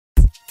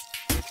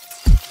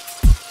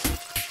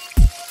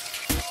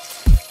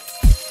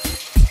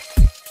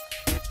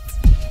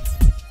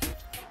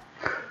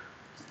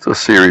It's a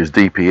series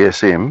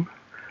DPSM.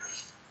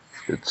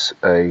 It's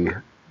a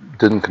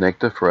DIN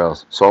connector for our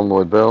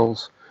solenoid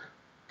valves.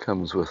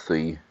 Comes with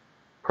the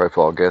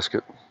profile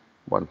gasket,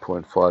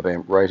 1.5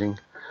 amp rating,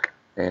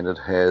 and it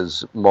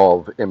has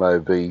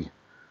MOV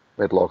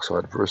Metal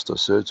Oxide Verista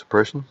Surge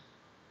Suppression.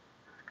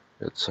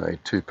 It's a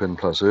 2-pin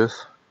plus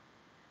earth.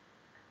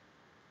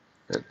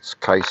 Its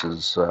case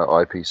is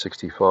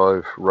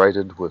IP65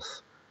 rated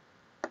with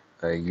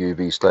a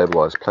UV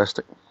stabilized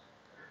plastic.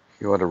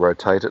 You want to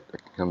rotate it,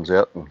 it comes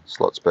out and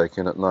slots back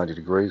in at 90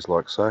 degrees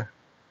like so.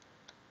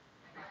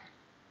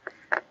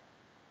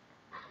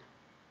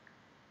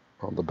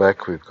 On the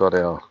back we've got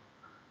our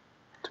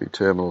 2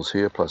 terminals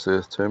here plus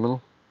earth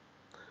terminal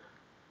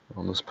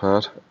on this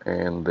part,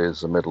 and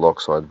there's the Metal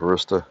Oxide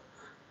Verista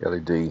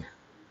LED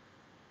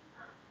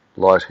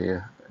light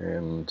here,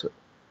 and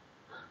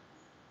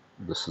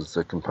this is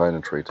the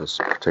componentry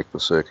to protect the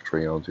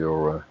circuitry of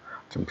your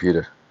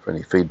computer for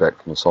any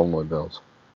feedback from the solenoid valves.